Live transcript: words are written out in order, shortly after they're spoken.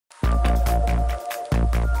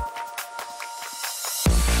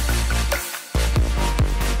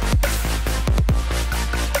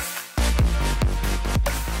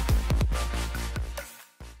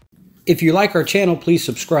If you like our channel, please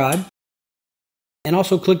subscribe. And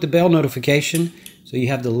also click the bell notification so you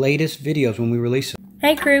have the latest videos when we release them.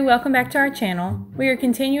 Hey crew, welcome back to our channel. We are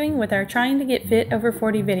continuing with our Trying to Get Fit Over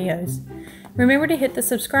 40 videos. Remember to hit the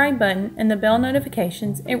subscribe button and the bell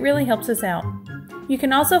notifications, it really helps us out. You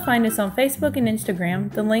can also find us on Facebook and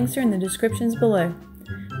Instagram, the links are in the descriptions below.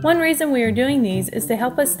 One reason we are doing these is to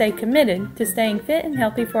help us stay committed to staying fit and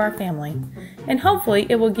healthy for our family. And hopefully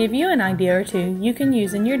it will give you an idea or two you can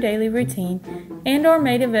use in your daily routine and or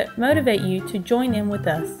motivate you to join in with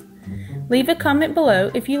us. Leave a comment below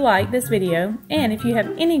if you like this video and if you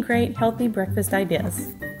have any great healthy breakfast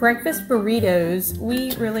ideas. Breakfast burritos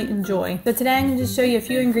we really enjoy. So today I'm going to just show you a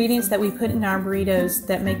few ingredients that we put in our burritos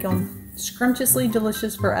that make them scrumptiously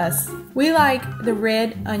delicious for us. We like the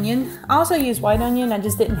red onion. I also use white onion, I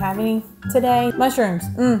just didn't have any today. Mushrooms,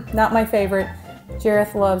 not my favorite.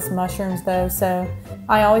 Jareth loves mushrooms though, so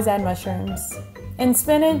I always add mushrooms. And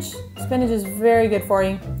spinach. Spinach is very good for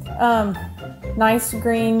you. Nice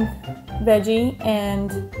green veggie,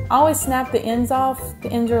 and I always snap the ends off. The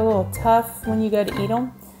ends are a little tough when you go to eat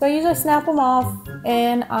them. So I usually snap them off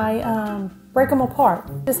and I break them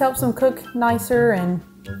apart. This helps them cook nicer and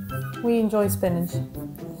we enjoy spinach.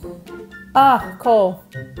 Cole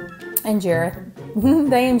and Jareth,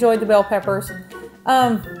 they enjoyed the bell peppers.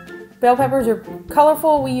 Bell peppers are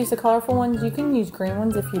colorful. We use the colorful ones. You can use green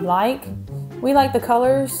ones if you like. We like the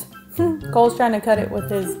colors. Cole's trying to cut it with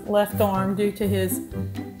his left arm due to his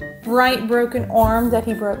right broken arm that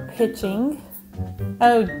he broke pitching.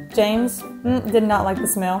 Oh, James did not like the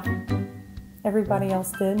smell. Everybody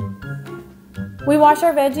else did. We wash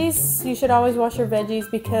our veggies. You should always wash your veggies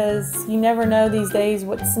because you never know these days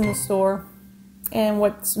what's in the store and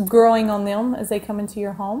what's growing on them as they come into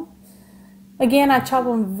your home. Again, I chop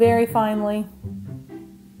them very finely.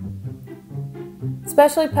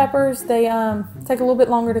 Especially peppers, they take a little bit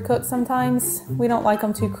longer to cook sometimes. We don't like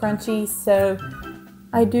them too crunchy, so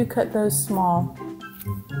I do cut those small.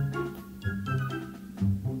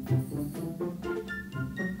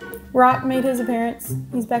 Rock made his appearance.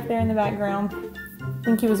 He's back there in the background. I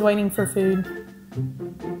think he was waiting for food.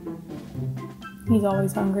 He's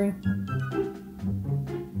always hungry.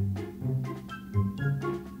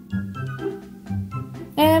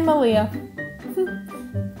 And Malia.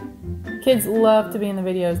 Kids love to be in the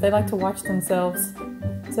videos. They like to watch themselves.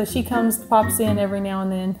 So she pops in every now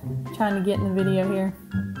and then, trying to get in the video here.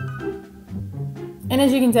 And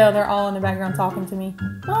as you can tell, they're all in the background talking to me.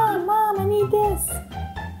 Mom, I need this.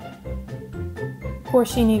 Of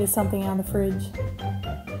course, she needed something out of the fridge.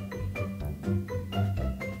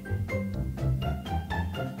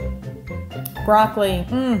 Broccoli,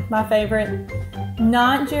 my favorite.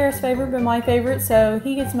 Not Jared's favorite, but my favorite. So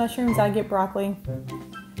he gets mushrooms, I get broccoli.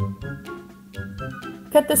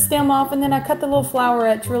 Cut the stem off, and then I cut the little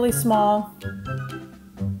flowerets really small.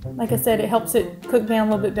 Like I said, it helps it cook down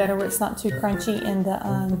a little bit better where it's not too crunchy in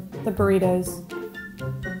the burritos.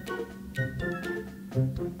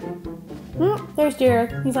 There's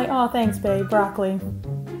Jared. He's like, oh, thanks, babe. Broccoli.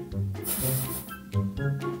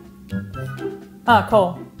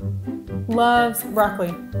 Cole loves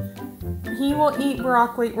broccoli. He will eat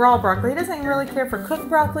broccoli, raw broccoli. He doesn't really care for cooked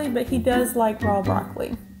broccoli, but he does like raw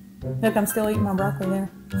broccoli. Look, I'm still eating my broccoli there.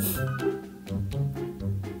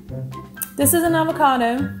 This is an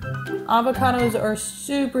avocado. Avocados are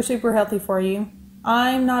super, super healthy for you.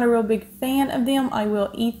 I'm not a real big fan of them. I will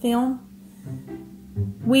eat them.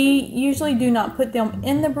 We usually do not put them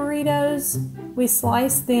in the burritos. We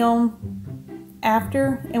slice them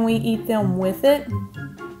after and we eat them with it.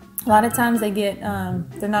 A lot of times they get,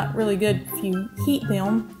 they're not really good if you heat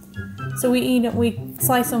them. So we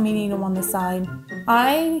slice them and eat them on the side.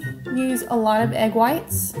 I use a lot of egg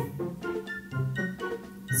whites.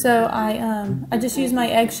 So I just use my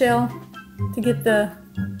eggshell to get the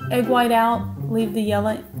egg white out, leave the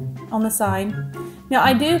yellow on the side. Now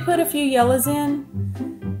I do put a few yellows in.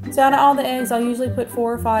 So out of all the eggs, I'll usually put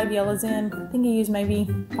 4 or 5 yellows in. I think I used maybe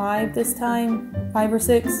 5 this time, 5 or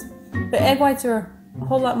 6. But egg whites are a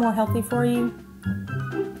whole lot more healthy for you.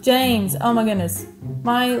 James, oh my goodness.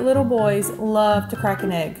 My little boys love to crack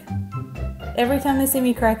an egg. Every time they see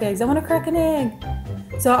me crack eggs, I want to crack an egg.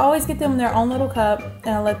 So I always get them their own little cup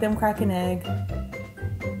and I let them crack an egg.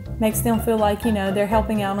 Makes them feel like, you know, they're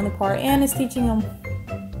helping out on the part and it's teaching them.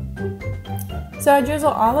 So I drizzle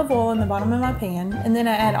olive oil in the bottom of my pan and then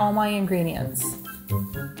I add all my ingredients.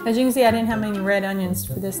 As you can see, I didn't have many red onions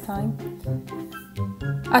for this time.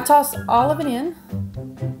 I toss all of it in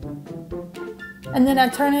and then I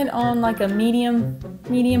turn it on like a medium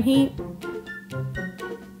heat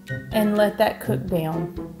and let that cook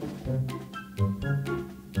down.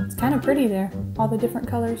 It's kind of pretty there. all the different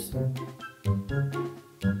colors.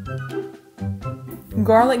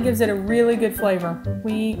 Garlic gives it a really good flavor.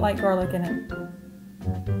 We like garlic in it.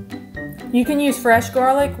 You can use fresh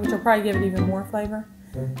garlic, which will probably give it even more flavor.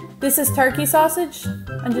 This is turkey sausage.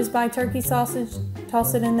 I just buy turkey sausage,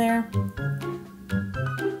 toss it in there.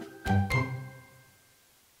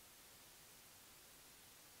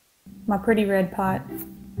 My pretty red pot.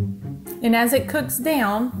 And as it cooks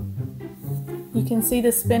down, you can see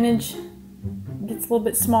the spinach gets a little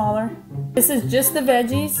bit smaller. This is just the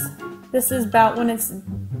veggies. This is about when it's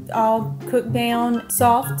all cooked down,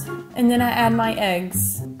 soft, and then I add my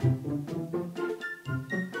eggs.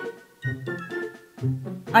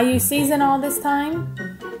 I use seasonal this time.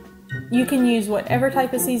 You can use whatever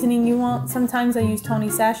type of seasoning you want. Sometimes I use Tony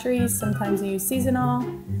Chachere's, sometimes I use seasonal.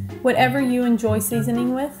 Whatever you enjoy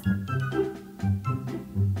seasoning with.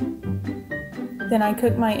 Then I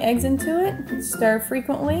cook my eggs into it, stir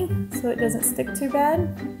frequently so it doesn't stick too bad.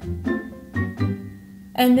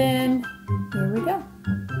 And then, here we go.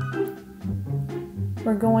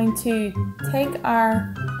 We're going to take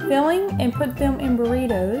our filling and put them in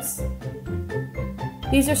burritos.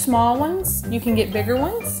 These are small ones. You can get bigger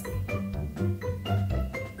ones.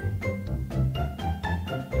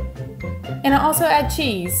 And I also add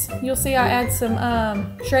cheese. You'll see I add some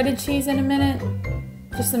shredded cheese in a minute.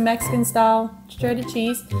 Just some Mexican style shredded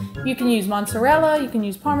cheese. You can use mozzarella, you can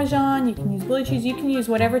use Parmesan, you can use blue cheese, you can use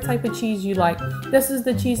whatever type of cheese you like. This is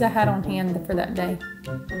the cheese I had on hand for that day.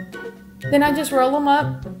 Then I just roll them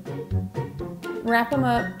up, wrap them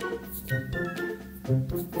up.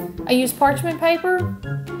 I use parchment paper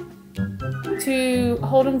to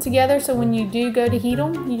hold them together, so when you do go to heat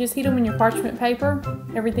them, you just heat them in your parchment paper.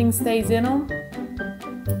 Everything stays in them.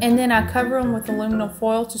 And then I cover them with aluminum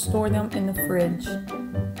foil to store them in the fridge.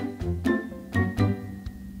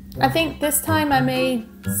 I think this time I made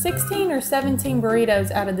 16 or 17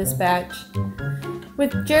 burritos out of this batch.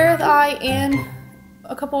 With Jareth, I, and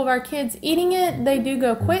a couple of our kids eating it, they do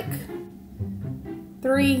go quick.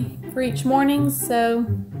 3 for each morning, so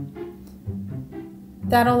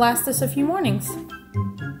that'll last us a few mornings.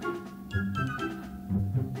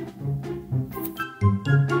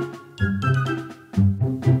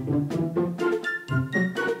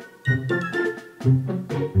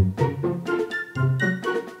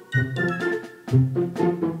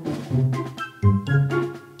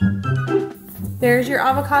 There's your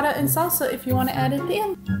avocado and salsa if you want to add it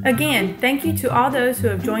then. Again, thank you to all those who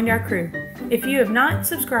have joined our crew. If you have not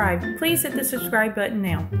subscribed, please hit the subscribe button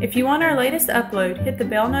now. If you want our latest upload, hit the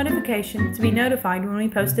bell notification to be notified when we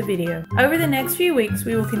post a video. Over the next few weeks,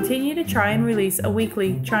 we will continue to try and release a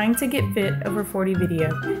weekly Trying to Get Fit Over 40 video.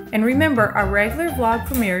 And remember, our regular vlog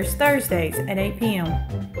premieres Thursdays at 8 p.m.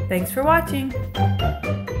 Thanks for watching.